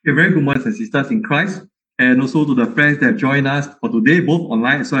A very good morning, and sisters in Christ, and also to the friends that join us for today, both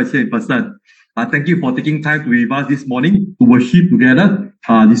online as well as here in person. Thank you for taking time to be with us this morning to worship together,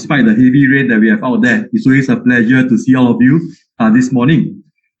 despite the heavy rain that we have out there. It's always a pleasure to see all of you this morning.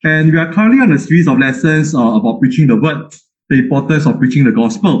 And we are currently on a series of lessons about preaching the word, the importance of preaching the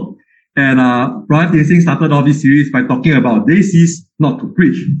gospel. And Brother Tian started off this series by talking about they cease not to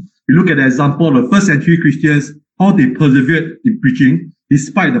preach. We look at the example of the first century Christians, how they persevered in preaching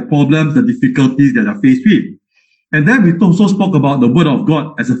despite the problems, the difficulties that are faced with. And then we also spoke about the word of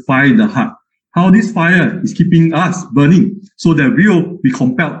God as a fire in the heart, how this fire is keeping us burning so that we'll be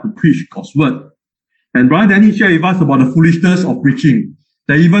compelled to preach God's word. And Brother Danny shared with us about the foolishness of preaching,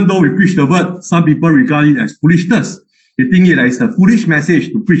 that even though we preach the word, some people regard it as foolishness. They think it is a foolish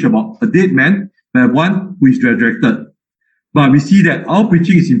message to preach about a dead man by one who is resurrected. But we see that our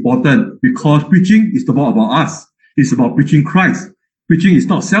preaching is important because preaching is about us. It's about preaching Christ. Preaching is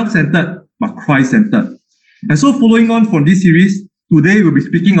not self-centered, but Christ-centered. And so following on from this series, today we'll be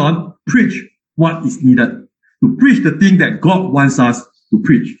speaking on preach what is needed. To preach the thing that God wants us to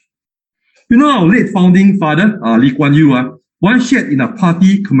preach. You know, our late founding father, Lee Kuan Yew, once shared in a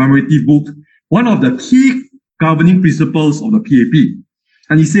party commemorative book, one of the key governing principles of the PAP.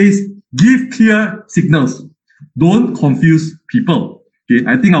 And he says, give clear signals. Don't confuse people. Okay,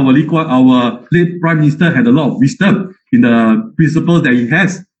 I think our late Prime Minister had a lot of wisdom in the principles that he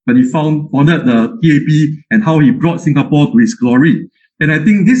has when he founded the PAP and how he brought Singapore to his glory. And I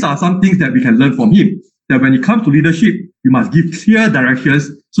think these are some things that we can learn from him, that when it comes to leadership, you must give clear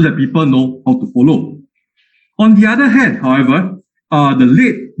directions so that people know how to follow. On the other hand, however, the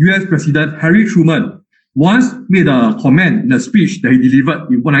late US President Harry Truman once made a comment in a speech that he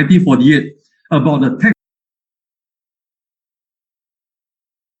delivered in 1948 about the tactics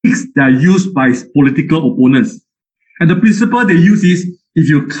that are used by his political opponents. And the principle they use is, if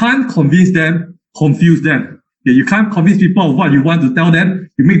you can't convince them, confuse them. If you can't convince people of what you want to tell them,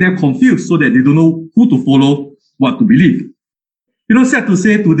 you make them confused so that they don't know who to follow, what to believe. You know, sad to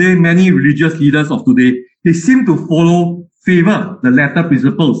say, today, many religious leaders of today, they seem to favor the latter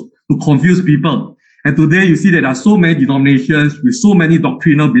principles to confuse people. And today you see that there are so many denominations with so many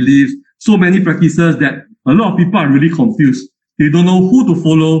doctrinal beliefs, so many practices that a lot of people are really confused. They don't know who to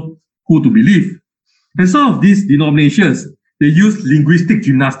follow, who to believe. And some of these denominations, they use linguistic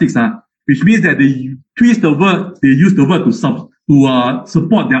gymnastics, which means that they twist the word, they use the word to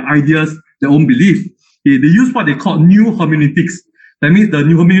support their ideas, their own belief. They use what they call new hermeneutics. That means the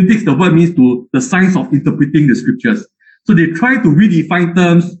new hermeneutics, the word means the science of interpreting the scriptures. So they try to redefine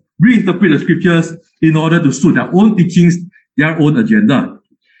terms, reinterpret the scriptures in order to suit their own teachings, their own agenda.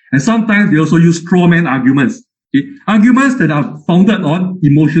 And sometimes they also use straw man arguments. Okay? Arguments that are founded on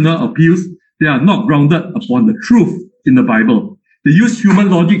emotional appeals, they are not grounded upon the truth in the Bible. They use human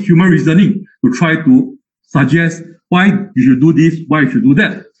logic, human reasoning to try to suggest why you should do this, why you should do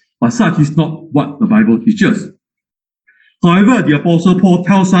that. But such is not what the Bible teaches. However, the Apostle Paul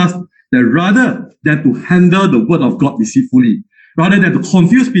tells us that rather than to handle the word of God deceitfully, rather than to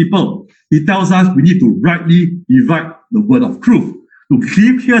confuse people, he tells us we need to rightly divide the word of truth, to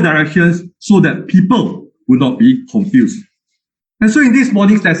give clear directions so that people will not be confused. And so in this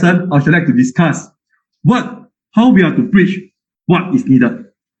morning's lesson, I should like to discuss how we are to preach what is needed.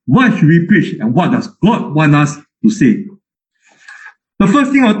 What should we preach and what does God want us to say? The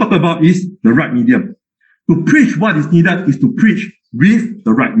first thing I'll talk about is the right medium. To preach what is needed is to preach with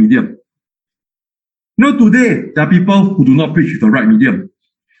the right medium. You know, today, there are people who do not preach with the right medium.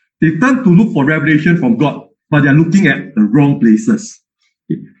 They tend to look for revelation from God, but they are looking at the wrong places.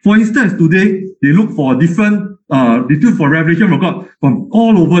 For instance, today, they look for revelation from God from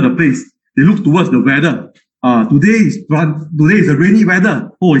all over the place. They look towards the weather. Today is a rainy weather.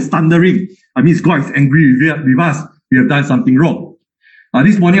 Oh, it's thundering. I mean, God is angry with us. We have done something wrong.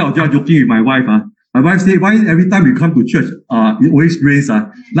 This morning, I was just joking with my wife. My wife said, why every time we come to church, it always rains?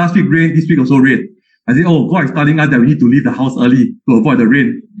 Last week rained, this week also rained. I said, oh, God is telling us that we need to leave the house early to avoid the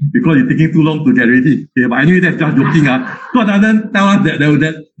rain because it's taking too long to get ready. Okay, but anyway, that's just joking. God doesn't tell us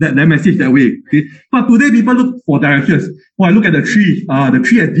that message that way. Okay? But today, people look for directions. Oh, I look at the tree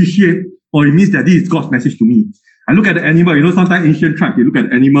has this shape, or it means that this is God's message to me. I look at the animal. You know, sometimes ancient tribes, they look at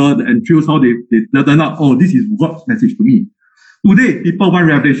the animal and choose how they turn out. Oh, this is God's message to me. Today, people want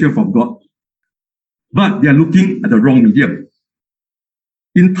revelation from God, but they are looking at the wrong medium.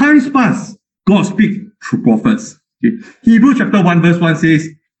 In times past, God speaks through prophets. Okay? Hebrews chapter 1 verse 1 says,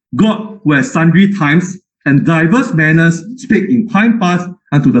 God who at sundry times and diverse manners spake in time past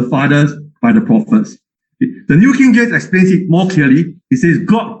unto the fathers by the prophets. Okay? The New King James explains it more clearly. It says,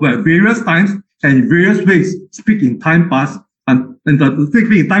 God who at various times and in various ways speak in time past and the same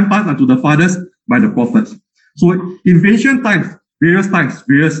thing in time past unto the fathers by the prophets. So in ancient times, various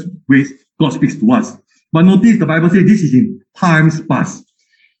ways, God speaks to us. But notice the Bible says this is in times past.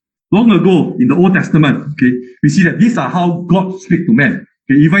 Long ago in the Old Testament, okay, we see that these are how God speaks to men.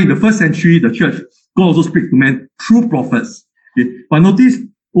 Okay, even in the first century, the church, God also speaks to men through prophets. Okay, but notice,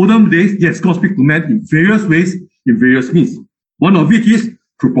 olden days, yes, God speaks to men in various ways, in various means. One of which is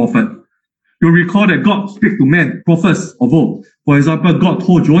through prophet. You'll recall that God speaks to men, prophets of old. For example, God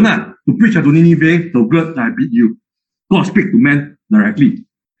told Jonah to preach unto Nineveh the word that I bid you. God speaks to men directly.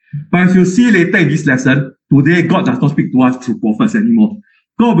 But as you'll see later in this lesson, today God does not speak to us through prophets anymore.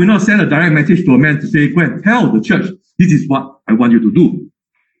 God will not send a direct message to a man to say, go and tell the church, this is what I want you to do.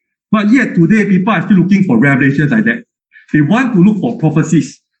 But yet today, people are still looking for revelations like that. They want to look for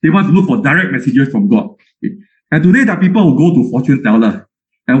prophecies. They want to look for direct messages from God. Okay. And today, there are people who go to fortune teller.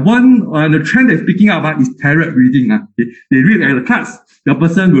 And the trend that's picking up is tarot reading. Okay. They read at the cards. The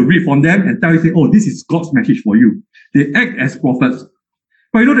person will read from them and tell you, say, oh, this is God's message for you. They act as prophets.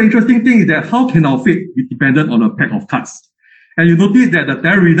 But you know, the interesting thing is that how can our faith be dependent on a pack of cards? And you notice that the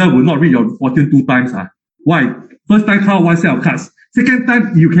tarot reader will not read your fortune 2 times. Why? First time, count 1 set of cards. Second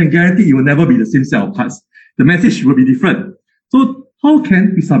time, you can guarantee it will never be the same set of cards. The message will be different. So how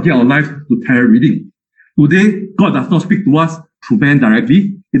can we subject our lives to tarot reading? Today, God does not speak to us through man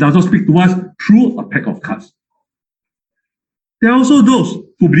directly. He does not speak to us through a pack of cards. There are also those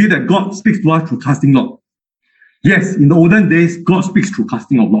who believe that God speaks to us through casting lots. Yes, in the olden days, God speaks through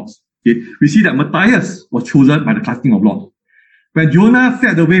casting of lots. Okay? We see that Matthias was chosen by the casting of lots. When Jonah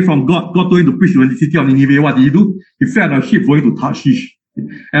fled away from God, God told him to preach to the city of Nineveh. What did he do? He fled on a ship going to Tarshish.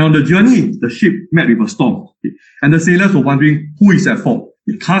 And on the journey, the ship met with a storm. And the sailors were wondering who is at fault.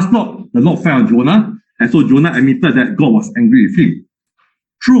 He cast lot, the lot fell on Jonah, and so Jonah admitted that God was angry with him.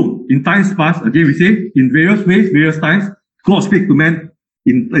 True, in times past, again we say, in various ways, various times, God speaks to men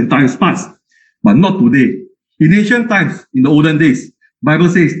in times past, but not today. In ancient times, in the olden days, Bible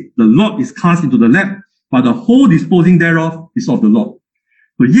says the lot is cast into the lap, but the whole disposing thereof is of the Lord.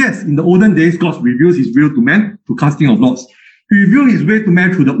 So yes, in the olden days, God reveals his will to man through casting of lots. He revealed his way to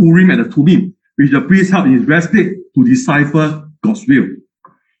man through the Urim and the Thummim, which the priest held in his breast plate to decipher God's will.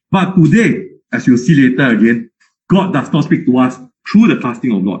 But today, as you'll see later again, God does not speak to us through the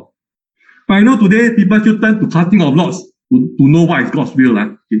casting of lots. But I know today, people should turn to casting of lots to know what is God's will.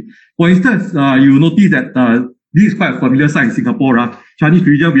 Okay. For instance, you will notice that this is quite a familiar sight in Singapore. Chinese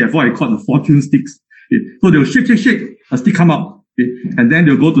region, we have what I call the fortune sticks. Okay. So they'll shake, a stick come out. Okay. And then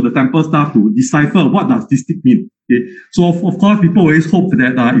they'll go to the temple staff to decipher what does this stick mean. Okay. So of course, people always hope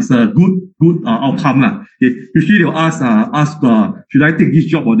that it's a good outcome. Okay. Usually they'll ask, should I take this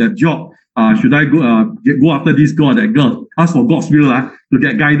job or that job? Should I go after this girl or that girl? Ask for God's will to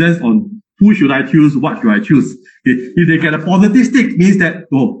get guidance on who should I choose, what should I choose. Okay. If they get a positive stick, means that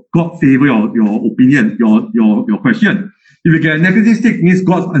God favor your opinion, your question. If you get a negative stick, means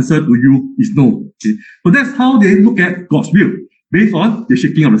God's answer to you is no. Okay. So that's how they look at God's will, based on the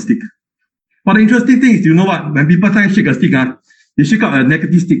shaking of the stick. But the interesting thing is, you know what? When people try to shake a stick, they shake out a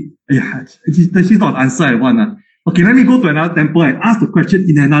negative stick. Yeah, this is not the answer I want. Okay, let me go to another temple and ask the question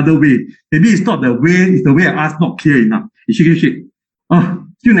in another way. Maybe it's not the way, it's the way I asked not clear enough. You shake.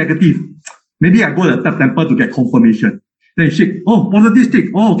 Still negative. Maybe I go to the third temple to get confirmation. Then you shake. Positive stick.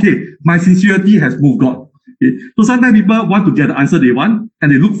 Okay. My sincerity has moved God. Okay. So sometimes people want to get the answer they want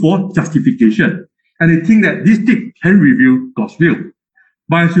and they look for justification. And they think that this stick can reveal God's will.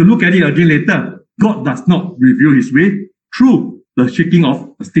 But as you look at it again later, God does not reveal his way through the shaking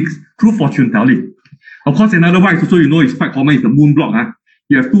of the sticks, through fortune telling. Of course, another one is also, is quite common, is the moon block.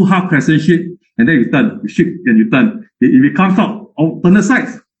 You have 2 half crescent shape, and then you turn, you shake, and you turn. If it comes out alternate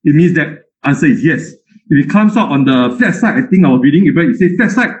sides, it means that answer is yes. If it comes out on the flat side, I think I was reading it says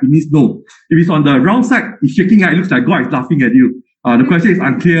flat side, it means no. If it's on the round side, it's shaking, it looks like God is laughing at you. The question is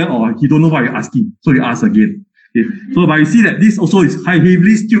unclear, or he don't know what you're asking, so you ask again. Okay. So, but you see that this also is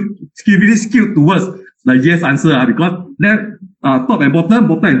heavily skewed towards the yes answer, because left, top and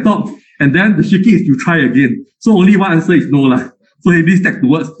bottom and top, and then the shaking is you try again. So only one answer is no. So heavily stacked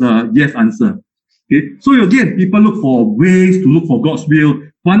towards the yes answer. Okay. So again, people look for ways to look for God's will,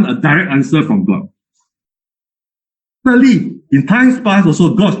 want a direct answer from God. Thirdly, in times past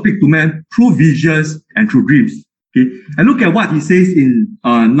also, God speaks to man through visions and through dreams. Okay. And look at what he says in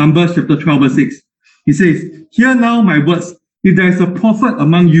Numbers chapter 12 verse 6. He says, "Hear now my words. If there is a prophet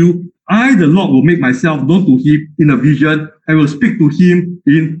among you, I, the Lord, will make myself known to him in a vision and will speak to him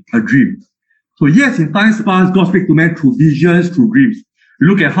in a dream." So yes, in times past, God speaks to man through visions, through dreams. You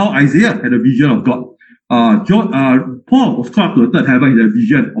look at how Isaiah had a vision of God. Paul was called to the third heaven. He had a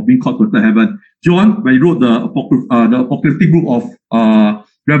vision of being called to the third heaven. John, when he wrote the apocalyptic book of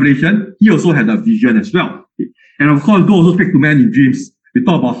Revelation, he also had a vision as well. Okay. And of course, God also speaks to man in dreams. We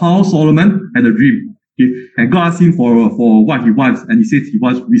talk about how Solomon had a dream. Okay. And God asked him for what he wants, and he said he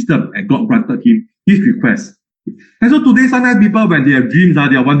wants wisdom, and God granted him his request. Okay. And so today, sometimes people, when they have dreams,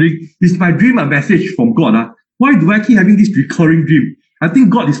 they are wondering, is my dream a message from God? Why do I keep having this recurring dream? I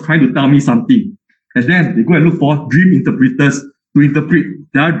think God is trying to tell me something. And then they go and look for dream interpreters to interpret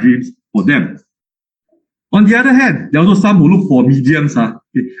their dreams for them. On the other hand, there are also some who look for mediums. Okay.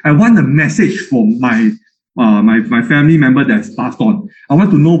 I want a message from my family member that's passed on. I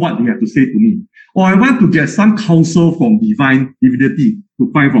want to know what they have to say to me. Or I want to get some counsel from divine divinity to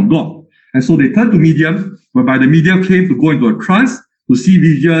find from God. And so they turn to medium, whereby the medium claims to go into a trance, to see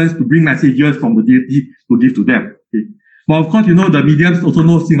visions, to bring messages from the deity to give to them. Okay. But of course, the mediums also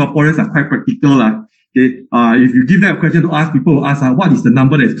know Singaporeans are quite practical. Okay. If you give them a question to ask, people will ask, what is the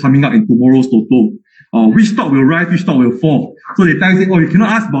number that is coming up in tomorrow's Toto? Which stock will rise, which stock will fall? So they tell you, you cannot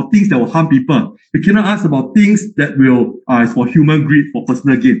ask about things that will harm people. You cannot ask about things that will, is for human greed, for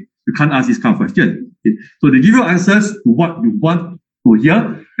personal gain. You can't ask this kind of question. Okay. So they give you answers to what you want to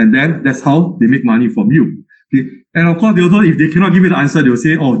hear, and then that's how they make money from you. Okay. And of course, they also, if they cannot give you the answer, they will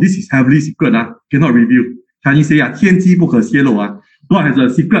say, this is heavenly secret, cannot reveal. Chinese say, 天机不可泄露. God has a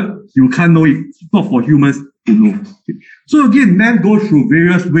secret, you can't know it. It's not for humans to know. Okay. So again, man goes through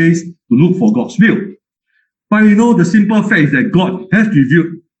various ways to look for God's will. But the simple fact is that God has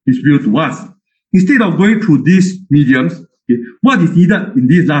revealed his will to us. Instead of going through these mediums, okay, what is needed in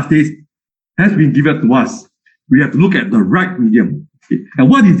these last days has been given to us. We have to look at the right medium. Okay. And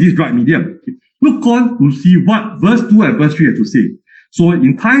what is this right medium? Okay. Look on to see what verse 2 and verse 3 have to say. So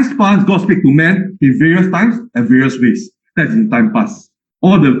in times past, God spoke to man in various times and various ways. That's in time past.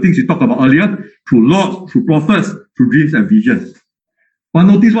 All the things we talked about earlier, through laws, through prophets, through dreams and visions. But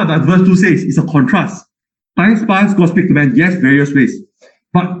notice what that verse 2 says. It's a contrast. Times past, God spoke to man, yes, various ways.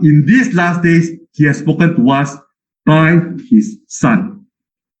 But in these last days, he has spoken to us by his Son.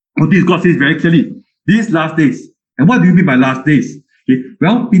 Notice God says very clearly, these last days. And what do you mean by last days? Okay.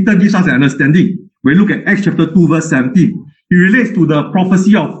 Well, Peter gives us an understanding. When we look at Acts chapter 2, verse 17, he relates to the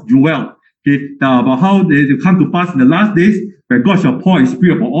prophecy of Joel, okay, about how they come to pass in the last days, where God shall pour his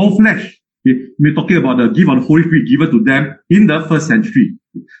spirit upon all flesh. Okay. We're talking about the gift of the Holy Spirit given to them in the first century.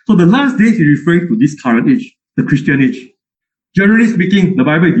 So the last days is referring to this current age, the Christian age. Generally speaking, the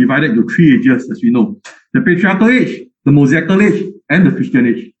Bible is divided into three ages, as we know. The patriarchal age, the Mosaical age, and the Christian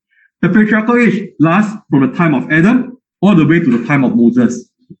age. The patriarchal age lasts from the time of Adam all the way to the time of Moses,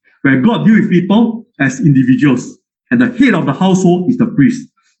 where God deals with people as individuals. And the head of the household is the priest.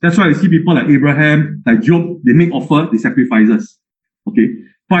 That's why you see people like Abraham, like Job, they make offer, they sacrifices. Okay.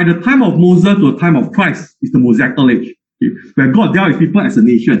 By the time of Moses to the time of Christ is the Mosaical age, okay, where God dealt with people as a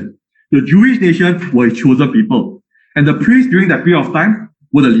nation. The Jewish nation were his chosen people. And the priests during that period of time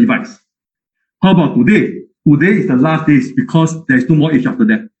were the Levites. How about today? Today is the last days because there is no more age after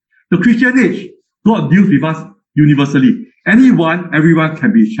that. The Christian age, God deals with us universally. Anyone, everyone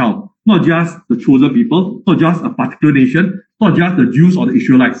can be a child. Not just the chosen people, not just a particular nation, not just the Jews or the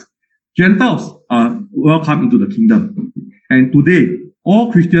Israelites. Gentiles are welcome into the kingdom. And today,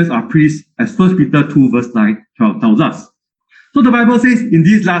 all Christians are priests, as 1 Peter 2 verse 9 tells us. So the Bible says, in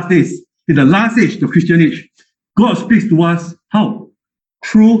these last days, in the last age, the Christian age, God speaks to us how?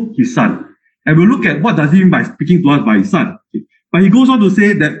 Through his Son. And we'll look at what does he mean by speaking to us by his Son. Okay. But he goes on to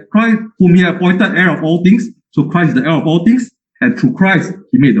say that Christ, whom he appointed heir of all things, so Christ is the heir of all things, and through Christ,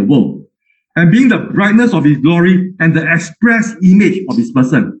 he made the world. And being the brightness of his glory and the express image of his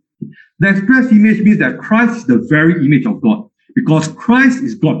person. The express image means that Christ is the very image of God, because Christ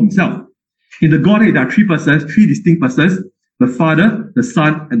is God himself. In the Godhead, there are three persons, three distinct persons, the Father, the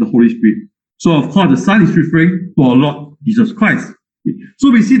Son, and the Holy Spirit. So of course, the Son is referring to our Lord Jesus Christ. So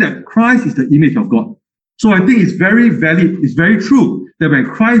we see that Christ is the image of God. So I think it's very valid, it's very true that when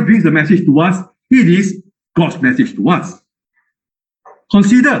Christ brings the message to us, it is God's message to us.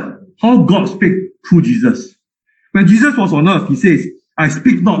 Consider how God spake through Jesus. When Jesus was on earth, he says, I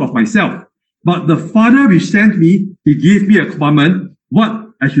speak not of myself, but the Father which sent me, he gave me a commandment, what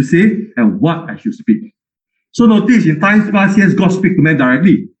I should say and what I should speak. So notice in times past, yes, God speaks to men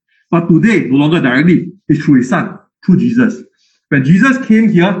directly. But today, no longer directly, it's through his Son, through Jesus. When Jesus came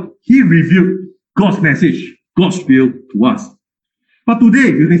here, he revealed God's message, God's will to us. But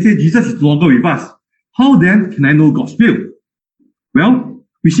today, you can say Jesus is no longer with us. How then can I know God's will? Well,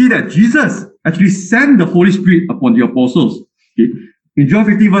 we see that Jesus actually sent the Holy Spirit upon the apostles. Okay? In John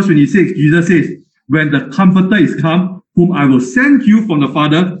 15 verse 26, Jesus says, when the Comforter is come, whom I will send you from the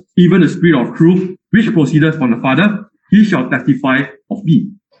Father, even the Spirit of truth, which proceedeth from the Father, he shall testify of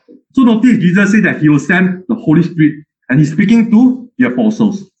me. So notice Jesus said that he will send the Holy Spirit, and he's speaking to the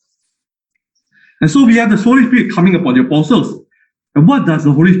apostles. And so we have the Holy Spirit coming upon the apostles. And what does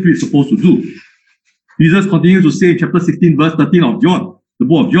the Holy Spirit supposed to do? Jesus continues to say in chapter 16, verse 13 of John, the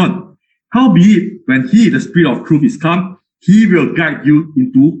book of John, howbeit, when he, the Spirit of truth, is come, he will guide you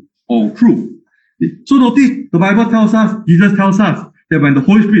into all truth. So notice, the Bible tells us, Jesus tells us, that when the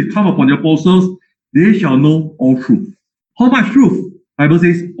Holy Spirit come upon the apostles, they shall know all truth. How much truth? The Bible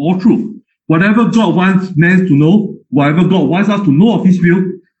says all truth. Whatever God wants men to know, whatever God wants us to know of his will,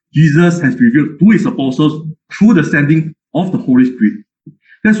 Jesus has revealed to his apostles through the sending of the Holy Spirit.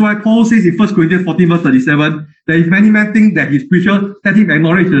 That's why Paul says in 1 Corinthians 14 verse 37, that if any man think that he is spiritual, let him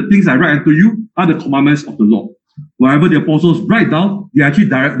acknowledge that the things I write unto you are the commandments of the Lord. Whatever the apostles write down, they are actually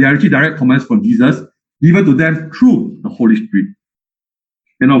direct commands from Jesus, given to them through the Holy Spirit.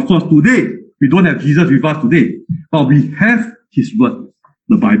 And of course, today, we don't have Jesus with us today, but we have his word,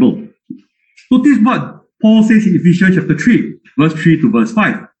 the Bible. Notice what Paul says in Ephesians chapter 3, verse 3 to verse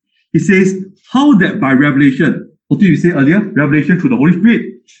 5. He says, how that by revelation, what did we say earlier? Revelation through the Holy Spirit.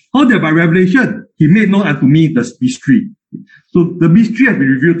 How that by revelation, he made known unto me the mystery. So the mystery has been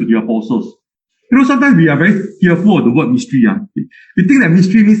revealed to the apostles. You know, sometimes we are very fearful of the word mystery. We think that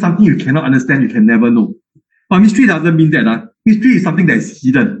mystery means something you cannot understand, you can never know. But mystery doesn't mean that. Mystery is something that is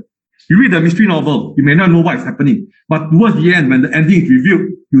hidden. You read the mystery novel, you may not know what is happening. But towards the end, when the ending is revealed,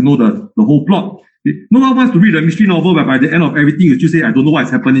 you know the whole plot. No one wants to read a mystery novel where by the end of everything you just say, I don't know what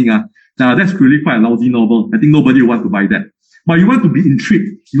is happening. That's really quite a lousy novel. I think nobody wants to buy that. But you want to be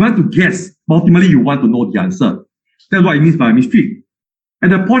intrigued. You want to guess. Ultimately, you want to know the answer. That's what it means by mystery. At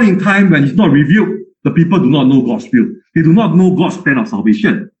the point in time when it's not revealed, the people do not know God's will. They do not know God's plan of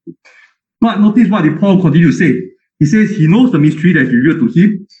salvation. But notice what Paul continues to say. He says he knows the mystery that is revealed to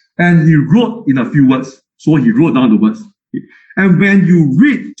him, and he wrote in a few words. So he wrote down the words. And when you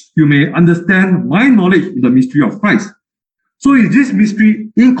read, you may understand my knowledge in the mystery of Christ. So is this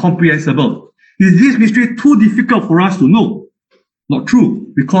mystery incomprehensible? Is this mystery too difficult for us to know? Not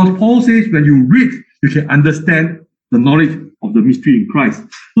true. Because Paul says when you read, you can understand the knowledge of the mystery in Christ.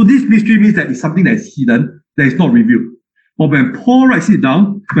 So this mystery means that it's something that is hidden, that is not revealed. But when Paul writes it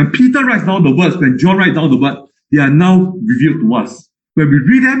down, when Peter writes down the words, when John writes down the word, they are now revealed to us. When we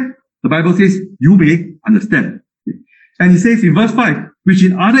read them, the Bible says, you may understand. And he says in verse 5, which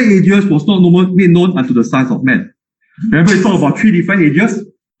in other ages was not made known unto the sons of men. Remember, we talked about three different ages.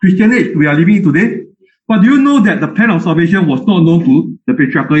 Christian age, we are living in today. But do you know that the plan of salvation was not known to the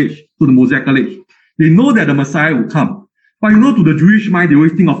patriarchal age, to the Mosaical age? They know that the Messiah will come. But you know, to the Jewish mind, they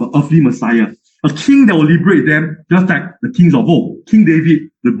always think of an earthly Messiah. A king that will liberate them, just like the kings of old. King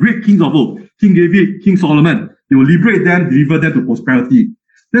David, the great kings of old. King David, King Solomon. They will liberate them, deliver them to prosperity.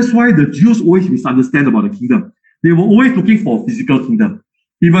 That's why the Jews always misunderstand about the kingdom. They were always looking for a physical kingdom.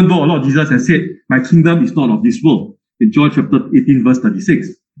 Even though our Lord Jesus has said, my kingdom is not of this world. In John chapter 18, verse 36.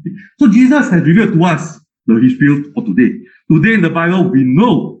 So Jesus has revealed to us his will for today. Today in the Bible, we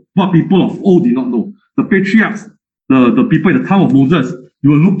know what people of old did not know. The patriarchs, the people in the time of Moses, they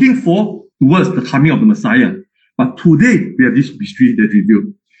were looking for towards the coming of the Messiah. But today, we have this mystery that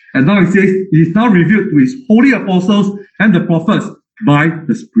revealed. And now it says, it is now revealed to his holy apostles and the prophets by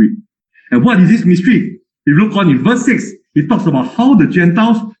the Spirit. And what is this mystery? If you look on in verse 6, it talks about how the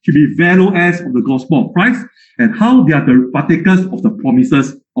Gentiles should be fellow heirs of the gospel of Christ and how they are the partakers of the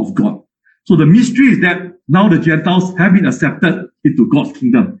promises of God. So the mystery is that now the Gentiles have been accepted into God's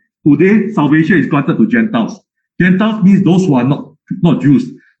kingdom. Today, salvation is granted to Gentiles. Gentiles means those who are not Jews,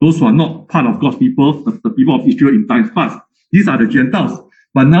 those who are not part of God's people, the people of Israel in times past. These are the Gentiles.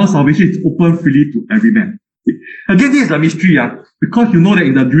 But now salvation is open freely to every man. Again, this is a mystery, because you know that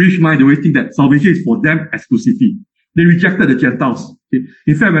in the Jewish mind, they always think that salvation is for them exclusively. They rejected the Gentiles.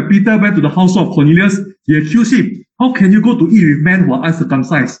 In fact, when Peter went to the house of Cornelius, they accused him. How can you go to eat with men who are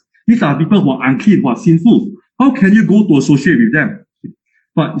uncircumcised? These are people who are unclean, who are sinful. How can you go to associate with them?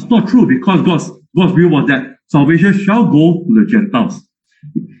 But it's not true, because God's will was that salvation shall go to the Gentiles.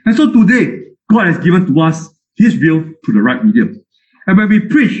 And so today, God has given to us his will through the right medium. And when we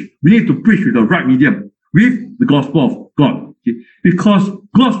preach, we need to preach with the right medium, with the gospel of God. Because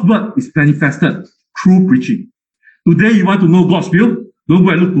God's word is manifested through preaching. Today, you want to know God's will? Don't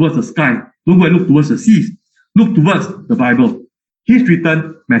go and look towards the sky. Don't go and look towards the seas. Look towards the Bible. His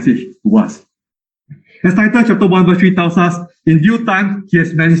written message to us. As Titus chapter 1 verse 3 tells us, in due time, he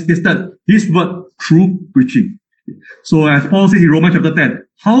has manifested his word through preaching. So as Paul says in Romans chapter 10,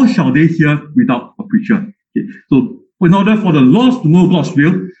 how shall they hear without a preacher? So in order for the lost to know God's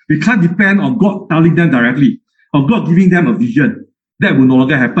will, we can't depend on God telling them directly, or God giving them a vision. that will no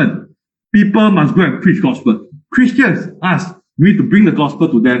longer happen. People must go and preach gospel. Christians, us, we need to bring the gospel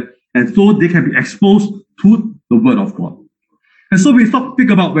to them, and so they can be exposed to the word of God. And so we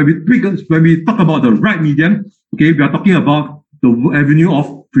think about when we talk about the right medium, okay, we are talking about the avenue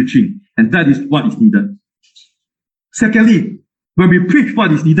of preaching, and that is what is needed. Secondly, when we preach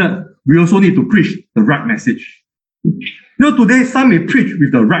what is needed, we also need to preach the right message. Today some may preach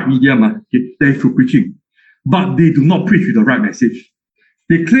with the right medium, okay, that is through preaching, but they do not preach with the right message.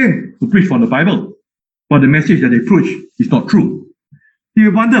 They claim to preach from the Bible, but the message that they preach is not true.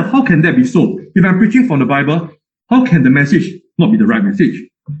 You wonder, how can that be so? If I'm preaching from the Bible, how can the message not be the right message?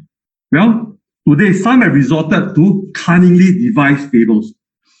 Well, today some have resorted to cunningly devised fables.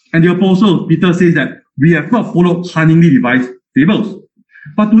 And the Apostle Peter says that we have not followed cunningly devised fables.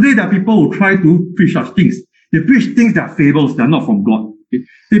 But today there are people who try to preach such things. They preach things that are fables, that are not from God. Okay?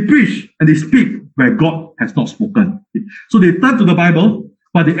 They preach and they speak where God has not spoken. Okay? So they turn to the Bible,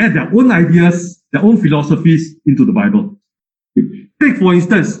 but they add their own ideas, their own philosophies into the Bible. Okay? Take, for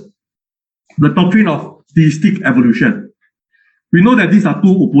instance, the doctrine of theistic evolution. We know that these are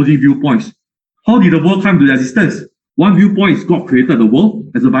two opposing viewpoints. How did the world come to existence? One viewpoint is God created the world,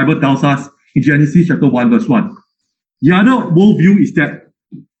 as the Bible tells us in Genesis chapter 1, verse 1. The other worldview is that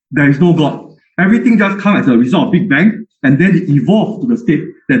there is no God. Everything just comes as a result of Big Bang, and then it evolved to the state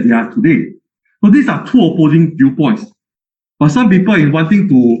that they are today. So these are two opposing viewpoints. But some people, in wanting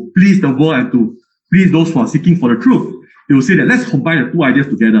to please the world and to please those who are seeking for the truth, they will say that let's combine the two ideas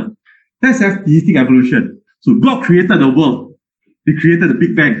together. Let's have theistic evolution. So God created the world. He created the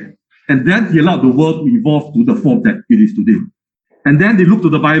Big Bang. And then he allowed the world to evolve to the form that it is today. And then they look to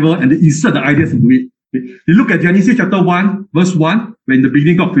the Bible and they insert the ideas into it. They look at Genesis chapter 1, verse 1, when in the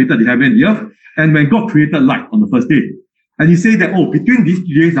beginning God created the heaven and the earth, and when God created light on the first day. And he said that, between these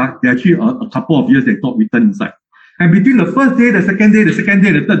 3 days, there are actually a couple of years that is not written inside. And between the first day, the second day, and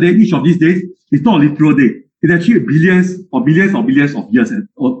the third day, each of these days is not a literal day. It's actually billions of billions of years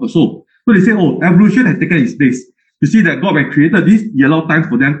or so. So they say, evolution has taken its place. You see that God, when created this, he allowed time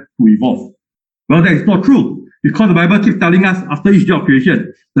for them to evolve. Well, that is not true, because the Bible keeps telling us after each day of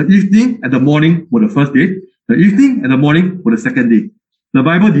creation, the evening and the morning were the first day, the evening and the morning were the second day. The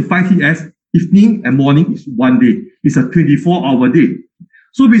Bible defines it as evening and morning is one day. It's a 24-hour day.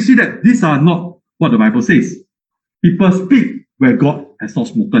 So we see that these are not what the Bible says. People speak where God has not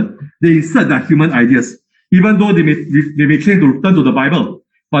spoken. They insert their human ideas, even though they may claim to return to the Bible,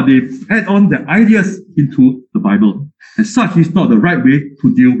 but they add on their ideas into the Bible. And such is not the right way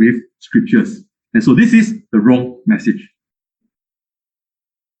to deal with scriptures. And so this is the wrong message.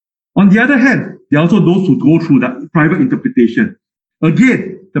 On the other hand, there are also those who go through the private interpretation.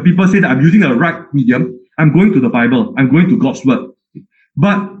 Again, the people say that I'm using the right medium. I'm going to the Bible. I'm going to God's word.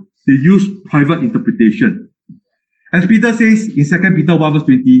 But they use private interpretation. As Peter says in 2 Peter 1 verse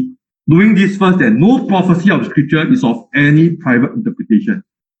 20, knowing this first, that no prophecy of scripture is of any private interpretation.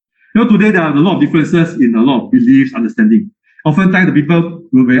 Today there are a lot of differences in a lot of beliefs, understanding. Oftentimes the people,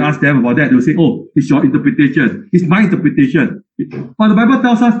 when we ask them about that, they'll say, it's your interpretation. It's my interpretation. But the Bible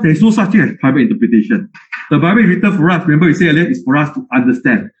tells us there is no such thing as private interpretation. The Bible is written for us. Remember we said earlier, it's for us to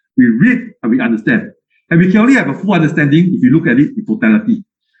understand. We read and we understand. And we can only have a full understanding if you look at it in totality.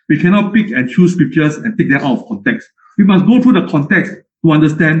 We cannot pick and choose scriptures and take them out of context. We must go through the context to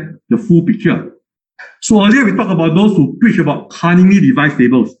understand the full picture. So earlier we talked about those who preach about cunningly devised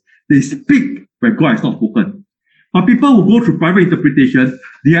fables. They speak where God has not spoken. But people who go through private interpretation,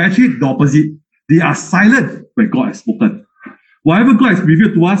 they are actually the opposite. They are silent where God has spoken. Whatever God has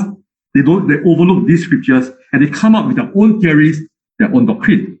revealed to us, they overlook these scriptures and they come up with their own theories, their own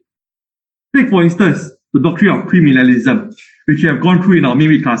doctrine. Take, for instance, the doctrine of premillennialism, which we have gone through in our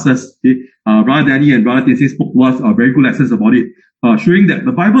midweek classes. Okay? Brother Danny and Brother Tenzin spoke to us very good lessons about it, showing that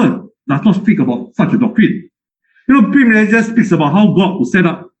the Bible does not speak about such a doctrine. Premillennialism speaks about how God will set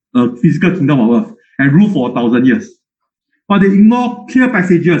up a physical kingdom on earth and rule for 1,000 years. But they ignore clear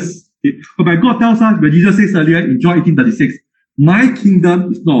passages, whereby God tells us, when Jesus says earlier in John 18:36, my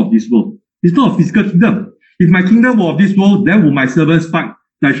kingdom is not of this world. It's not a physical kingdom. If my kingdom were of this world, then would my servants fight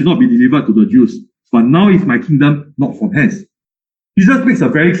that I should not be delivered to the Jews. But now is my kingdom not from hence. Jesus makes a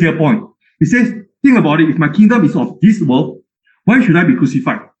very clear point. He says, think about it, if my kingdom is of this world, why should I be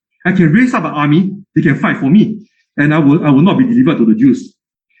crucified? I can raise up an army, they can fight for me, and I will not be delivered to the Jews.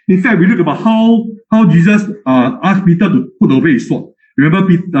 In fact, we look about how Jesus asked Peter to put away his sword. Remember,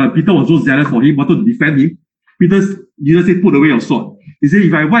 Peter was so zealous for him, wanted to defend him. Jesus said, put away your sword. He said,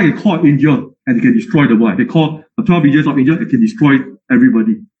 if I want to call an angel and he can destroy the world, they call 12 angels of angels and can destroy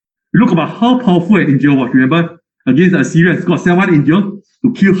everybody. We look about how powerful an angel was. Remember, against the Assyrians, God sent one angel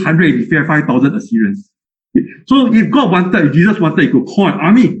to kill 185,000 Assyrians. So if God wanted, if Jesus wanted, he could call an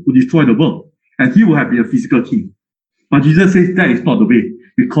army to destroy the world, and he would have been a physical king. But Jesus says that is not the way,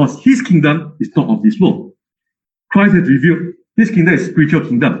 because his kingdom is not of this world. Christ has revealed his kingdom is a spiritual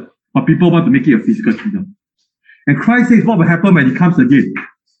kingdom, but people want to make it a physical kingdom. And Christ says what will happen when he comes again.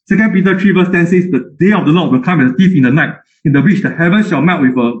 2 Peter 3 verse 10 says, the day of the Lord will come as a thief in the night, in the which the heavens shall melt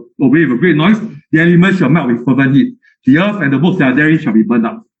away with a great noise, the elements shall melt with fervent heat, the earth and the works that are therein shall be burned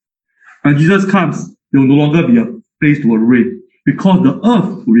up. When Jesus comes, there will no longer be a place to reign, because the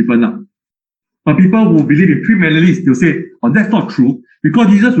earth will be burned up. But people who believe in premillennialists, they'll say, oh, that's not true, because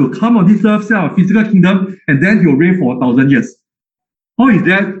Jesus will come on this earth, set up a physical kingdom, and then he will reign for 1,000 years. How is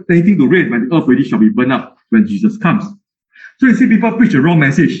there anything to reign when the earth already shall be burned up when Jesus comes? So you see people preach the wrong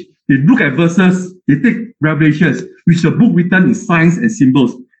message. They look at verses, they take revelations, which is a book written in signs and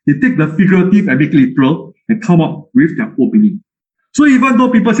symbols. They take the figurative and make it literal and come up with their own meaning. So even though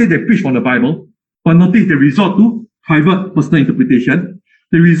people say they preach from the Bible, but notice they resort to private personal interpretation.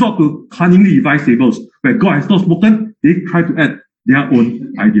 They resort to cunningly devised fables. Where God has not spoken, they try to add their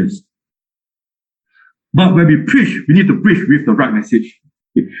own ideas. But when we preach, we need to preach with the right message.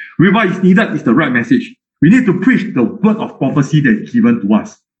 What is needed is the right message. We need to preach the word of prophecy that is given to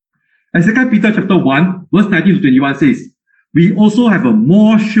us. And 2 Peter chapter 1, verse 19 to 21 says, we also have a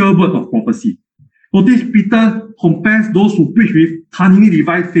more sure word of prophecy. Notice Peter compares those who preach with cunningly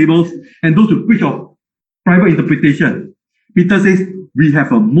devised fables and those who preach of private interpretation. Peter says, we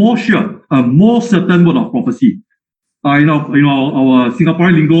have a more sure, a more certain word of prophecy. Our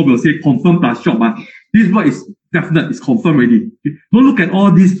Singaporean lingo will say confirm plus short, but this word is definite, it's confirmed already. Don't look at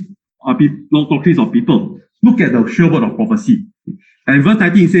all these doctrines of people. Look at the sure word of prophecy. And verse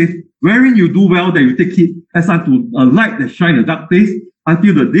 19 says, wherein you do well that you take it as unto a light that shines in a dark place,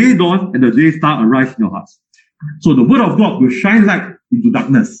 until the day dawn and the day star arise in your hearts. So the word of God will shine light into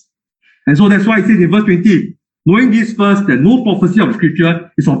darkness. And so that's why it says in verse 20, knowing this first, that no prophecy of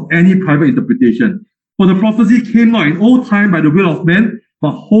scripture is of any private interpretation. For the prophecy came not in old time by the will of men,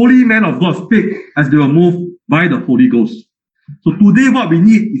 but holy men of God spake as they were moved by the Holy Ghost. So today what we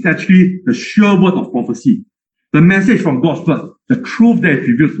need is actually the sure word of prophecy. The message from God's word, the truth that is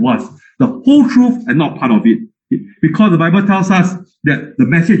revealed to us, the whole truth and not part of it. Because the Bible tells us that the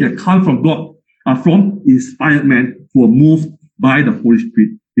message that comes from God are from inspired men who are moved by the Holy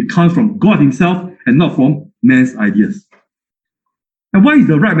Spirit. It comes from God himself and not from man's ideas. And why is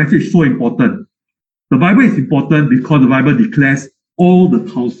the right message so important? The Bible is important because the Bible declares all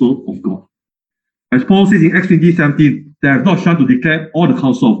the counsel of God. As Paul says in Acts 20:17, they have not shunned to declare all the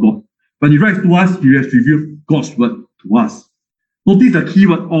counsel of God. When he writes to us, he has revealed God's word to us. Notice the key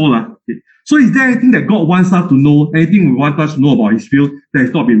word, all. So is there anything that God wants us to know, anything we want us to know about his will that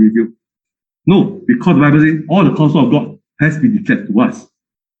has not been revealed? No, because the Bible says all the counsel of God has been declared to us.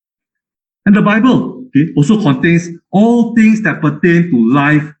 And the Bible also contains all things that pertain to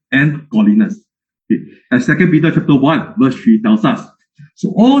life and godliness. As 2 Peter chapter 1, verse 3 tells us.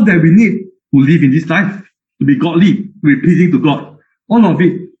 So all that we need to live in this life, to be godly, to be pleasing to God, all of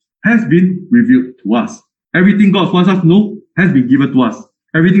it has been revealed to us. Everything God wants us to know has been given to us.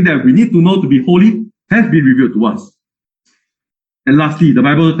 Everything that we need to know to be holy has been revealed to us. And lastly, the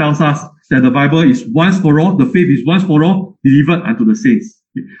Bible tells us that the Bible is once for all, the faith is once for all, delivered unto the saints.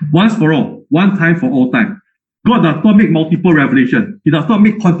 Once for all, one time for all time. God does not make multiple revelation. He does not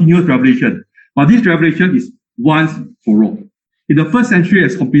make continuous revelation. But this revelation is once for all. In the first century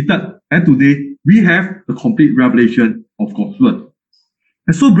it's completed, and today we have the complete revelation of God's word.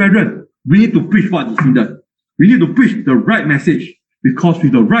 And so, brethren, we need to preach what is needed. We need to preach the right message, because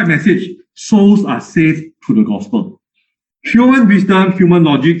with the right message, souls are saved through the gospel. Human wisdom, human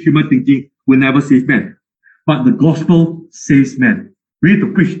logic, human thinking will never save man. But the gospel saves man. We need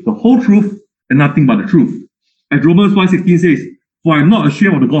to preach the whole truth and nothing but the truth. As Romans 1:16 says, for I am not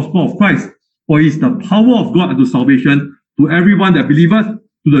ashamed of the gospel of Christ, for it is the power of God unto salvation to everyone that believeth,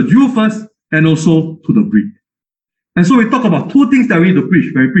 to the Jew first, and also to the Greek. And so we talk about two things that we need to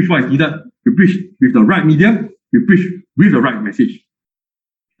preach. When we preach what is needed, we preach with the right medium, we preach with the right message.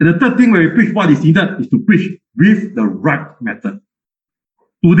 And the third thing when we preach what is needed is to preach with the right method.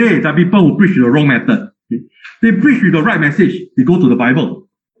 Today, there are people who preach the wrong method. They preach with the right message, they go to the Bible,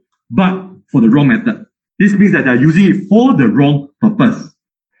 but for the wrong method. This means that they are using it for the wrong purpose.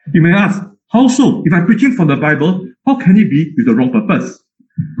 You may ask, how so? If I'm preaching from the Bible, how can it be with the wrong purpose?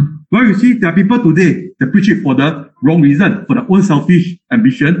 Well, you see, there are people today that preach it for the wrong reason, for their own selfish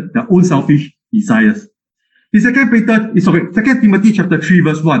ambition, their own selfish desires. In 2 Timothy chapter 3,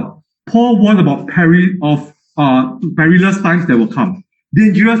 verse 1, Paul warned about perilous times that will come,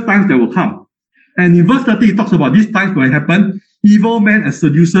 dangerous times that will come. And in verse 30, he talks about these times will happen. Evil men and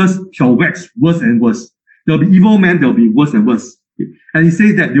seducers shall wax worse and worse, There will be evil men, there will be worse and worse. And he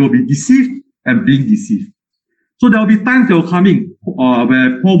says that they will be deceived and being deceived. So there will be times that will come in,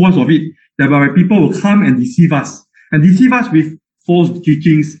 where Paul warns of it, that where people will come and deceive us with false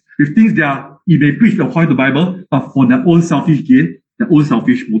teachings, with things that he may preach according to the Bible, but for their own selfish gain, their own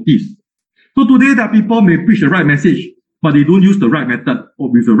selfish motives. So today that people may preach the right message, but they don't use the right method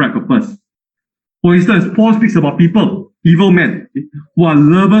or with the right purpose. For instance, Paul speaks about people, evil men, who are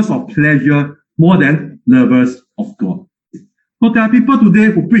lovers of pleasure more than lovers of God. So there are people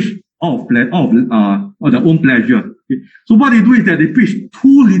today who preach out of their own pleasure. So what they do is that they preach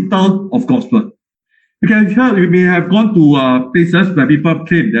too little of God's word. You may have gone to places where people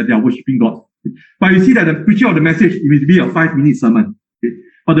claim that they are worshiping God. But you see that the preaching of the message it may be a 5-minute sermon.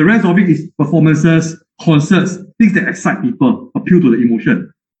 But the rest of it is performances, concerts, things that excite people, appeal to the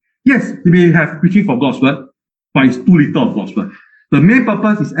emotion. Yes, they may have preaching from God's word, but it's too little of God's word. The main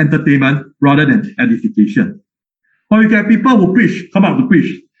purpose is entertainment rather than edification. Or you get people who come out to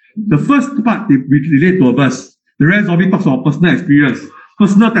preach. The first part, they relate to a verse. The rest of it talks about personal experience,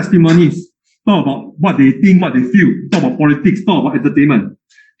 personal testimonies, talk about what they think, what they feel, talk about politics, talk about entertainment.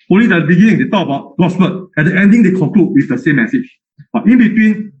 Only at the beginning, they talk about God's word. At the ending, they conclude with the same message. But in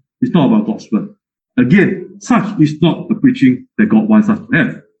between, it's not about God's word. Again, such is not the preaching that God wants us to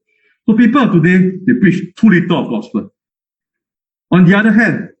have. So people today, they preach too little of God's word. On the other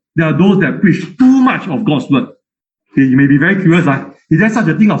hand, there are those that preach too much of God's word. Okay, you may be very curious. Is there such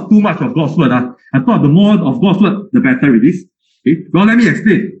a thing of too much of God's word? I thought the more of God's word, the better it is. Okay? Well, let me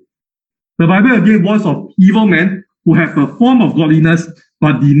explain. The Bible again warns of evil men who have a form of godliness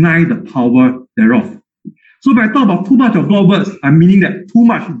but deny the power thereof. So when I talk about too much of God's words, I'm meaning that too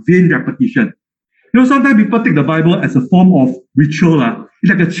much vain repetition. Sometimes people take the Bible as a form of ritual.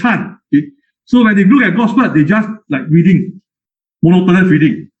 It's like a chant. Okay? So when they look at God's word, they just like reading, monotonous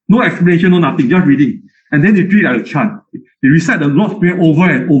reading. No explanation, no nothing, just reading. And then they treat it like a chant. They recite the Lord's Prayer over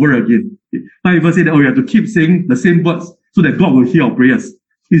and over again. Some people say that, you have to keep saying the same words so that God will hear our prayers.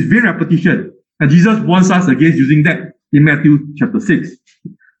 It's vain repetition. And Jesus warns us against using that in Matthew chapter 6.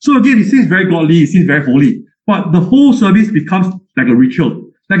 So again, it seems very godly, it seems very holy. But the whole service becomes like a ritual,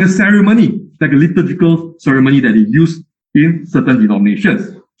 like a ceremony, like a liturgical ceremony that is used in certain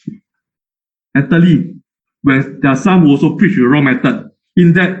denominations. And thirdly, when there are some who also preach the wrong method,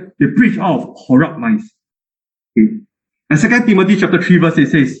 in that they preach out of corrupt minds. Okay. And 2 Timothy chapter 3 verse 8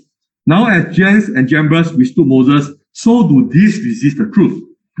 says, now as Jannes and Jambres withstood Moses, so do these resist the truth.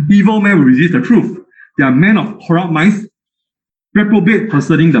 Evil men will resist the truth. They are men of corrupt minds, reprobate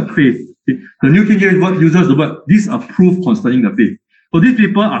concerning the faith. Okay. The New King James Version uses the word disapprove concerning the faith. So these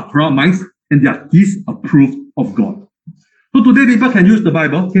people are corrupt minds and they are disapproved of God. So today people can use the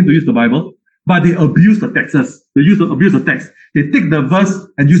Bible, claim to use the Bible, but they abuse the texts. They abuse the text. They take the verse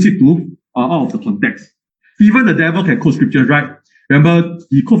and use it to out of the context. Even the devil can quote scriptures, right? Remember,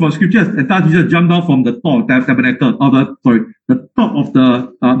 he quote from scriptures and thought Jesus jumped down from the top of the tabernacle, the top of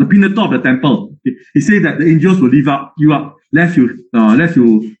the pinnacle of the temple. He said that the angels will lift you up, lest you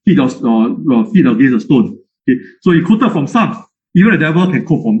hit against a stone. Okay. So he quoted from Psalms. Even the devil can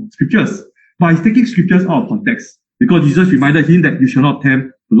quote from scriptures, but he's taking scriptures out of context because Jesus reminded him that you shall not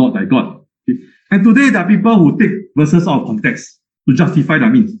tempt the Lord thy God. Okay. And today there are people who take verses out of context to justify their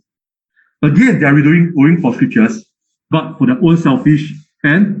means. Again, they are going for scriptures, but for their own selfish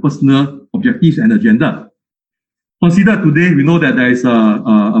and personal objectives and agenda. Consider today, we know that there is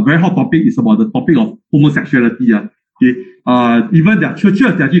a very hot topic. It's about the topic of homosexuality. Okay. Even their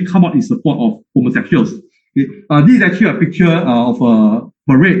churches, they actually come out in support of homosexuals. Okay. This is actually a picture of a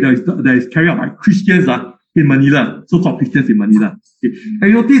parade that is carried out by Christians in Manila, so-called Christians in Manila. Okay.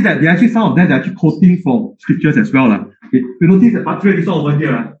 And you notice that some of them are actually quoting from scriptures as well. Okay. You notice that Patrick is over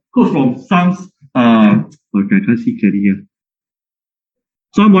here, quotes from Psalms. Okay, I can't see clearly here.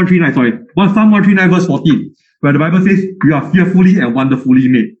 Psalm 139, Psalm 139 verse 14, where the Bible says, you are fearfully and wonderfully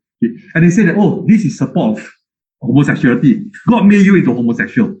made. Okay. And they say that, this is support of homosexuality. God made you into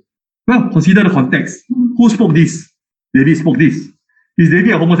homosexual. Well, consider the context. Who spoke this? David spoke this. Is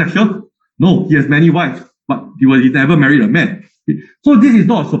David a homosexual? No, he has many wives, but he never married a man. Okay. So this is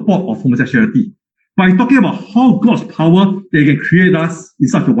not a support of homosexuality. But he's talking about how God's power they can create us in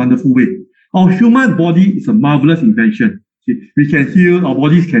such a wonderful way. Our human body is a marvelous invention. Okay. We can heal, our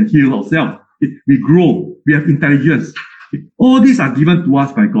bodies can heal ourselves. Okay. We grow, we have intelligence. Okay. All these are given to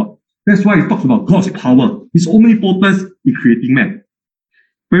us by God. That's why it talks about God's power, His omnipotence in creating man.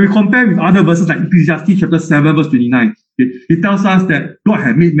 When we compare with other verses like Ecclesiastes chapter 7 verse 29, okay, it tells us that God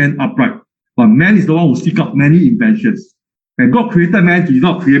had made man upright, but man is the one who seeks out many inventions. When God created man, He did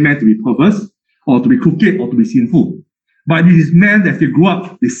not create man to be perverse, or to be crooked, or to be sinful. But it is men that as they grow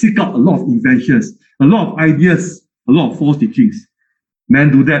up, they seek out a lot of inventions, a lot of ideas, a lot of false teachings.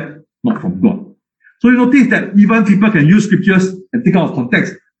 Men do that, not from God. So you notice that even people can use scriptures and take out of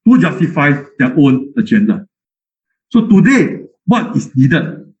context to justify their own agenda. So today, what is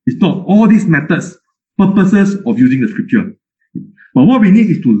needed is not all these methods, purposes of using the scripture. But what we need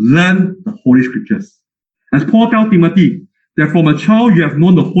is to learn the Holy Scriptures. As Paul tells Timothy, that from a child you have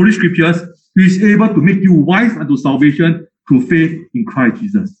known the Holy Scriptures, which is able to make you wise unto salvation through faith in Christ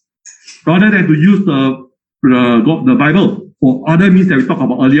Jesus. Rather than to use the Bible for other means that we talked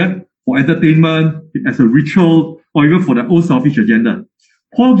about earlier, for entertainment, as a ritual, or even for their own selfish agenda.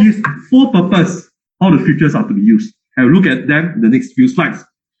 Paul gives 4 purposes how the scriptures are to be used. And we'll look at them in the next few slides.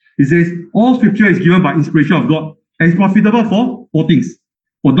 He says, all scripture is given by inspiration of God and is profitable for 4 things.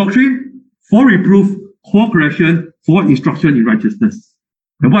 For doctrine, for reproof, for correction, for instruction in righteousness.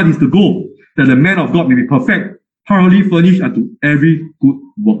 And what is the goal? That the man of God may be perfect, thoroughly furnished unto every good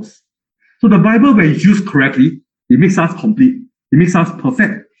works. So the Bible, when it's used correctly, it makes us complete. It makes us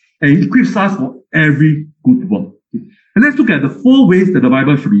perfect. And it equips us for every good work. And let's look at the 4 ways that the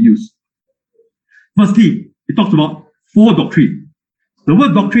Bible should be used. Firstly, it talks about for doctrine. The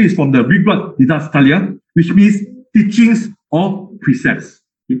word doctrine is from the Greek word didaskalia, which means teachings or precepts.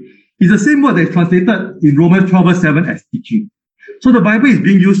 It's the same word that is translated in Romans 12:7 as teaching. So the Bible is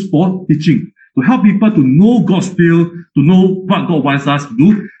being used for teaching, to help people to know God's will, to know what God wants us to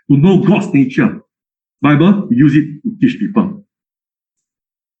do, to know God's nature. Bible, we use it to teach people.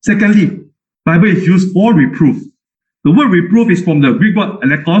 Secondly, Bible is used for reproof. The word reproof is from the Greek word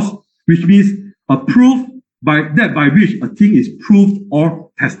elekos, which means a proof by which a thing is proved or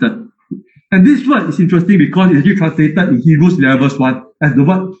tested. And this word is interesting because it's actually translated in Hebrews 11:1 as the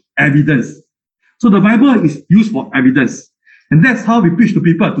word evidence. So the Bible is used for evidence. And that's how we preach to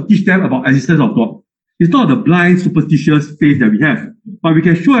people, to teach them about the existence of God. It's not the blind, superstitious faith that we have, but we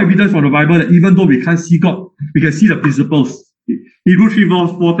can show evidence from the Bible that even though we can't see God, we can see the principles. Hebrews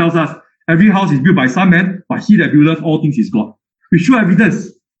 3:4 tells us, every house is built by some man, but he that buildeth all things is God. We show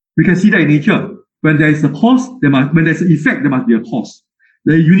evidence. We can see that in nature. When there is a cause, when there's an effect, there must be a cause.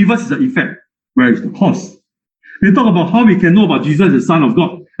 The universe is an effect. Where is the cause? We talk about how we can know about Jesus, the Son of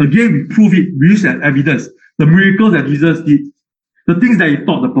God. Again, we prove it. We use that evidence. The miracles that Jesus did. The things that he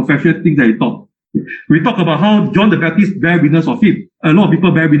taught, the perfection things that he taught. We talk about how John the Baptist bear witness of him. A lot of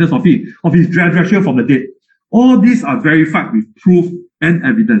people bear witness of him, of his resurrection from the dead. All these are verified with proof and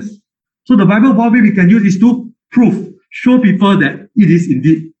evidence. So the Bible, one way we can use is to prove, show people that it is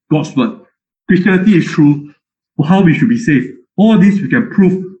indeed God's word. Christianity is true, for how we should be saved. All this we can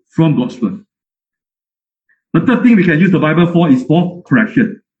prove from God's word. The third thing we can use the Bible for is for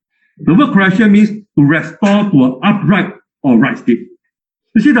correction. The word correction means to restore to an upright or right state.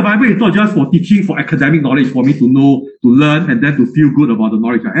 You see, the Bible is not just for teaching, for academic knowledge, for me to know, to learn, and then to feel good about the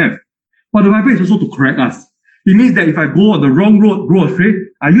knowledge I have. But the Bible is also to correct us. It means that if I go on the wrong road, go astray,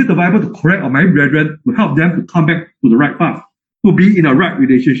 I use the Bible to correct my brethren, to help them to come back to the right path, to be in a right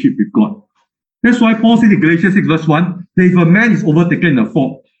relationship with God. That's why Paul says in Galatians 6:1, that if a man is overtaken in a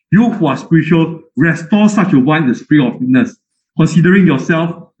fault, you who are spiritual, restore such a one in the spirit of meekness, considering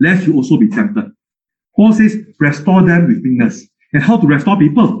yourself, lest you also be tempted. Paul says, restore them with meekness. And how to restore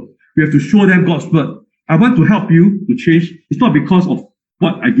people? We have to show them God's word. I want to help you to change. It's not because of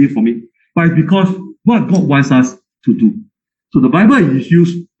what I gave from it, but it's because what God wants us to do. So the Bible is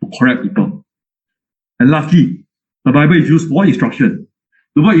used to correct people. And lastly, the Bible is used for instruction.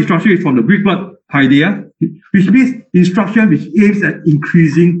 The word instruction is from the Greek word paideia, which means instruction which aims at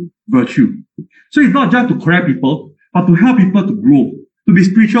increasing virtue. So it's not just to correct people, but to help people to grow, to be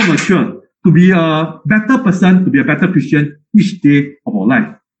spiritual mature, to be a better person, to be a better Christian each day of our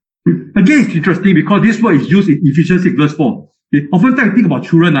life. Again, it's interesting because this word is used in Ephesians 6:4. Okay? Oftentimes we think about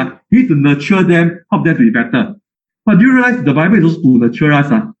children, we need to nurture them, help them to be better. But do you realize the Bible is also to nurture us?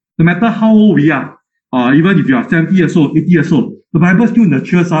 No matter how old we are, even if you are 70 years old, 80 years old, the Bible still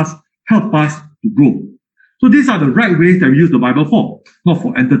nurtures us, help us to grow. So these are the right ways that we use the Bible for. Not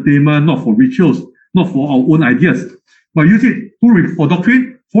for entertainment, not for rituals, not for our own ideas. But use it for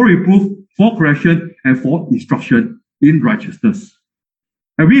doctrine, for reproof, for correction, and for instruction in righteousness.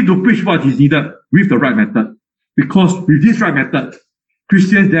 And we need to preach what is needed with the right method. Because with this right method,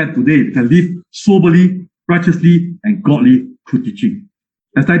 Christians then today can live soberly, righteously, and godly through teaching.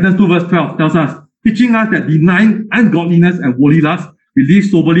 As Titus 2:12 tells us, teaching us that denying ungodliness and worldly lust, we live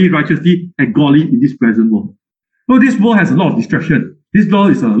soberly, righteously, and godly in this present world. So this world has a lot of distraction. This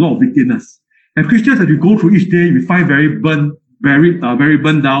world is a lot of wickedness. And Christians, as we go through each day, we find very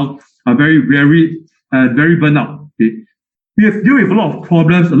burned down, very weary, and very burnt out. Okay? We have dealt with a lot of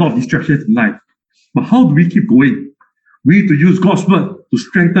problems, a lot of distractions in life. But how do we keep going? We need to use God's word to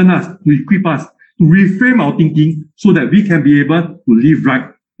strengthen us, to equip us, to reframe our thinking so that we can be able to live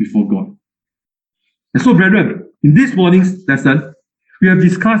right before God. And so, brethren, in this morning's lesson, we have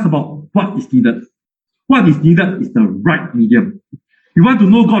discussed about what is needed. What is needed is the right medium. You want to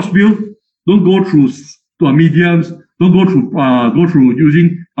know God's will, don't go through mediums, don't go through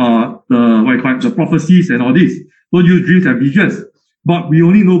using the prophecies and all this. Don't use dreams and visions. But we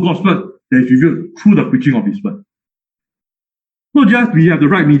only know God's word that is revealed through the preaching of His word. Not just we have the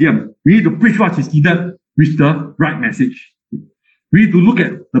right medium, we need to preach what is needed with the right message. We need to look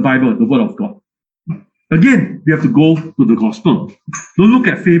at the Bible, the word of God. Again, we have to go to the gospel. Don't look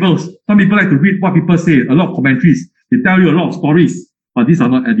at fables. Some people like to read what people say, a lot of commentaries. They tell you a lot of stories, but these are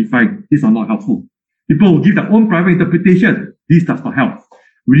not edifying. These are not helpful. People who give their own private interpretation, this does not help.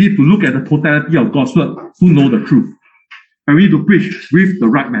 We need to look at the totality of God's word to know the truth. And we need to preach with the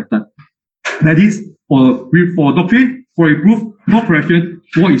right method. That is, for doctrine, for reproof, for correction,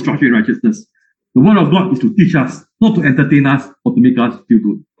 for instruction in righteousness. The word of God is to teach us, not to entertain us or to make us feel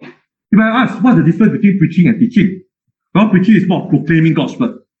good. If I ask, what's the difference between preaching and teaching? Well, preaching is more proclaiming God's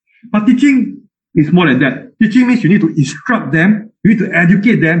word. But teaching is more than that. Teaching means you need to instruct them, you need to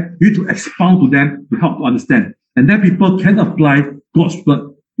educate them, you need to expound to them to help to understand. And then people can apply God's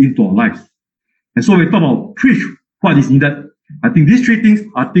word into our lives. And so when we talk about preach what is needed, I think these three things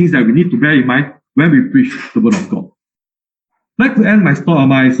are things that we need to bear in mind when we preach the word of God. I'd like to end my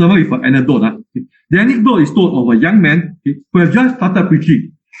sermon with an anecdote. The anecdote is told of a young man who had just started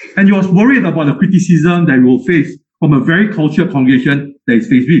preaching. And he was worried about the criticism that he will face from a very cultured congregation that he's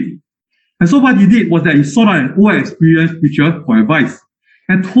faced with. And so what he did was that he sought out an old experienced preacher for advice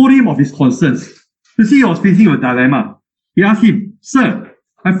and told him of his concerns. You see, he was facing a dilemma. He asked him, "Sir,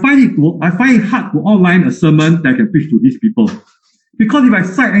 I find it hard to outline a sermon that I can preach to these people. Because if I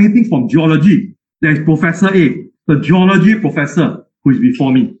cite anything from geology, there is Professor A, the geology professor who is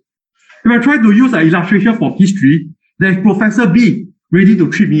before me. If I try to use an illustration from history, there is Professor B ready to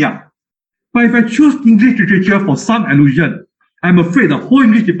trip me up. But if I choose English literature for some allusion, I'm afraid the whole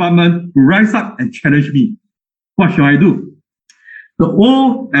English department will rise up and challenge me. What shall I do?" The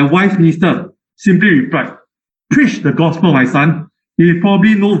old and wise minister simply replied, "Preach the gospel, my son. You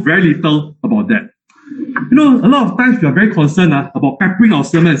probably know very little about that." You know, a lot of times we are very concerned about peppering our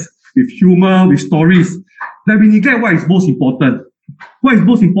sermons with humor, with stories, that we neglect what is most important. What is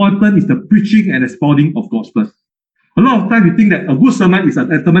most important is the preaching and expounding of God's word. A lot of times we think that a good sermon is a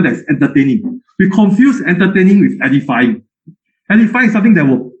sermon that is entertaining. We confuse entertaining with edifying. Edifying is something that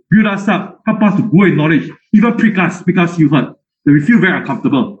will build us up, help us to grow in knowledge, even prick us because you heard, that we feel very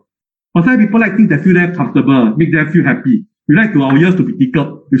uncomfortable. But some people like things that feel them comfortable, make them feel happy. We like our ears to be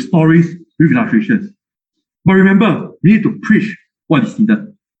tickled with stories, with illustrations. But remember, we need to preach what is needed.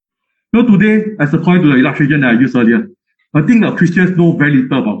 So today, as according to the illustration that I used earlier, I think that Christians know very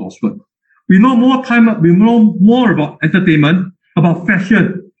little about God's word. We know more about entertainment, about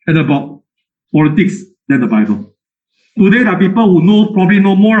fashion, and about politics than the Bible. Today, there are people who probably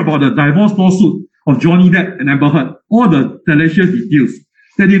know more about the divorce lawsuit of Johnny Depp and Amber Heard, all the salacious details,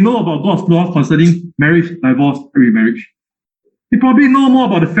 than they know about God's law concerning marriage, divorce, and remarriage. They probably know more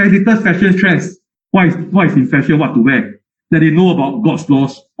about the latest fashion trends, what is in fashion, what to wear, than they know about God's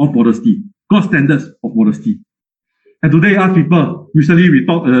laws of modesty, God's standards of modesty. And today, ask people, recently we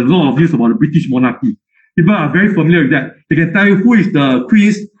talked a lot of news about the British monarchy. People are very familiar with that. They can tell you who is the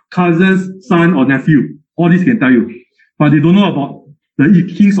queen's cousin's son or nephew. All this can tell you. But they don't know about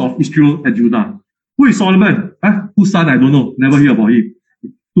the kings of Israel and Judah. Who is Solomon? Whose son? I don't know. Never hear about him.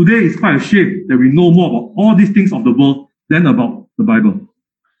 Today, it's quite a shame that we know more about all these things of the world than about the Bible.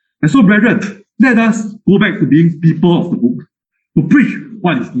 And so, brethren, let us go back to being people of the book, to preach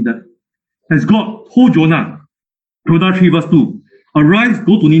what is needed. As God told Jonah 3 verse 2, "Arise,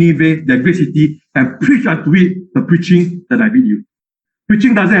 go to Nineveh, that great city, and preach unto it the preaching that I bid you."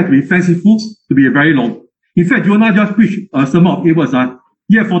 Preaching doesn't have to be fanciful, to be very long. In fact, Jonah just preached a sermon of 8 words.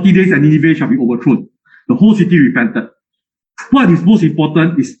 Yet 40 days and Nineveh shall be overthrown. The whole city repented. What is most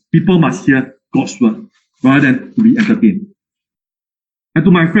important is people must hear God's word rather than to be entertained. And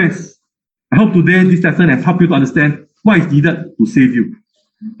to my friends, I hope today this lesson has helped you to understand what is needed to save you.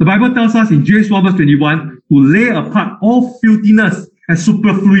 The Bible tells us in James 1 verse 21 to lay apart all filthiness and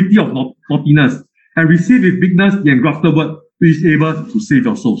superfluity of naughtiness and receive with meekness the engrafted word which is able to save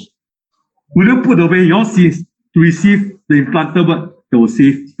your souls. Will you put away your sins to receive the implanted word that will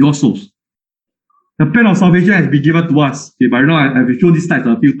save your souls? The plan of salvation has been given to us. Okay, by now, I've shown this slide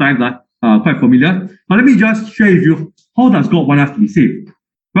a few times, quite familiar. But let me just share with you, how does God want us to be saved?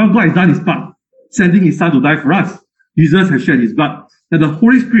 Well, God has done his part, sending his son to die for us. Jesus has shed his blood, and the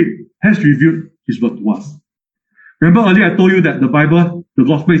Holy Spirit has revealed his word to us. Remember earlier I told you that the Bible, the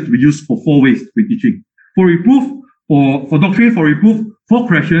gospel is to be used for 4 ways to be teaching. For reproof, for doctrine, for reproof, for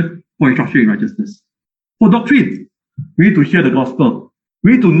correction, for instruction in righteousness. For doctrine, we need to hear the gospel.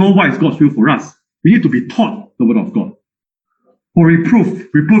 We need to know what is God's will for us. We need to be taught the word of God. For reproof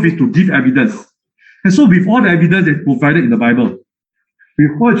is to give evidence. And so with all the evidence that's provided in the Bible, we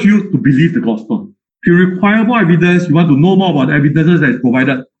urge you to believe the gospel. If you require more evidence, you want to know more about the evidences that is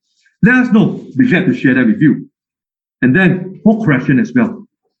provided, let us know. We're glad to share that with you. And then for correction as well.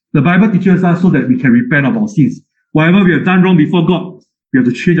 The Bible teaches us so that we can repent of our sins. Whatever we have done wrong before God, we have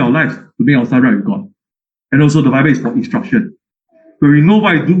to change our lives to make ourselves right with God. And also the Bible is for instruction. When we know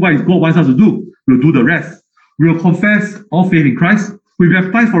what God wants us to do, we'll do the rest. We will confess our faith in Christ. We will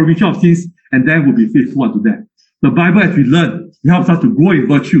baptize for remission of sins, and then we'll be faithful unto that. The Bible, as we learn, it helps us to grow in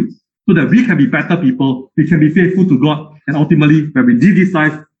virtue so that we can be better people, we can be faithful to God, and ultimately, when we live this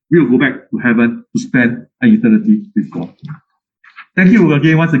life, we will go back to heaven to spend an eternity with God. Thank you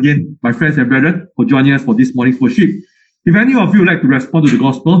once again, my friends and brethren, for joining us for this morning's worship. If any of you would like to respond to the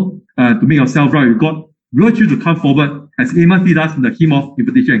gospel, to make yourself right with God, we urge you to come forward as Amos did us in the hymn of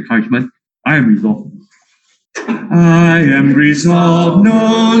invitation and encouragement. I am resolved. I am resolved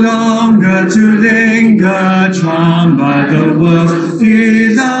no longer to linger, charmed by the world's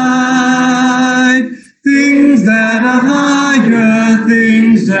delight. Things that are higher,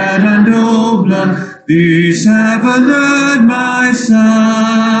 things that are nobler, these have allured my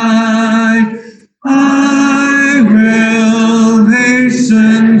sight. I will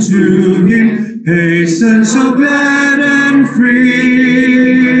hasten to him, hasten so glad and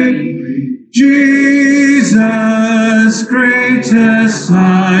free. Jesus, greatest,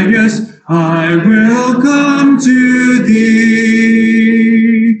 highest, I will come to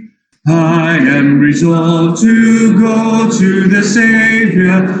thee. I am resolved to go to the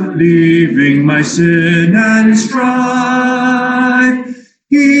Savior, leaving my sin and strife.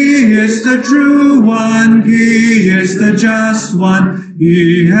 He is the true one, he is the just one,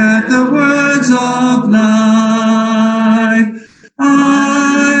 he hath the words of life.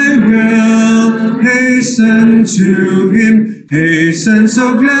 I will hasten to him, hasten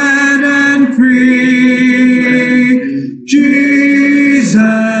so glad and free. Jesus,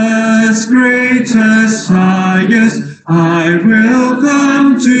 greatest, highest, I will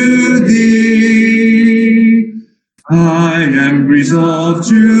come to thee. I am resolved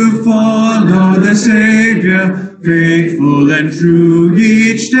to follow the Savior, faithful and true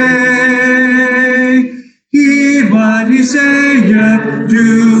each day. Heed what he saith,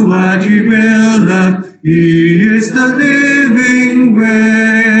 do what he willeth, he is the living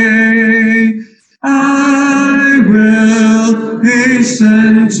way. I will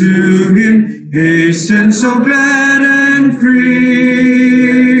hasten to him, hasten so glad and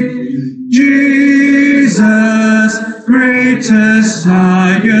free. Jesus, greatest,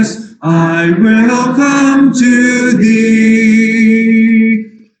 highest, I will come to thee.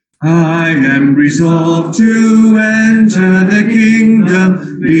 I am resolved to enter the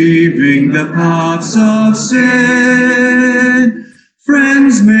kingdom, leaving the paths of sin.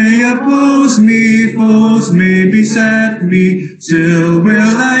 Friends may oppose me, foes may beset me, still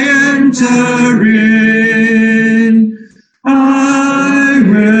will I enter in. I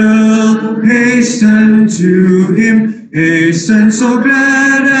will hasten to him, hasten so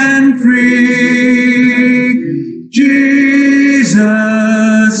glad and free. Jesus,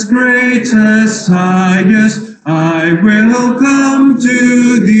 greatest, highest, I will come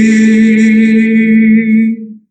to thee.